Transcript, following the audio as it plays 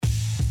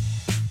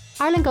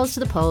Ireland goes to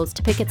the polls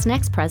to pick its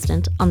next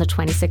president on the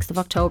 26th of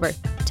October.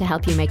 To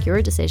help you make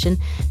your decision,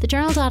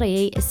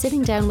 TheJournal.ie is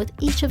sitting down with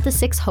each of the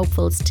 6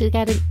 hopefuls to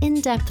get an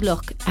in-depth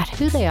look at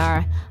who they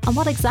are and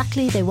what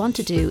exactly they want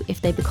to do if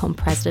they become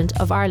President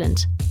of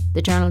Ireland.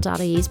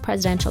 TheJournal.ie's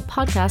presidential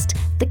podcast,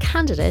 The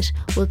Candidate,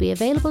 will be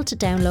available to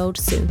download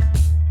soon.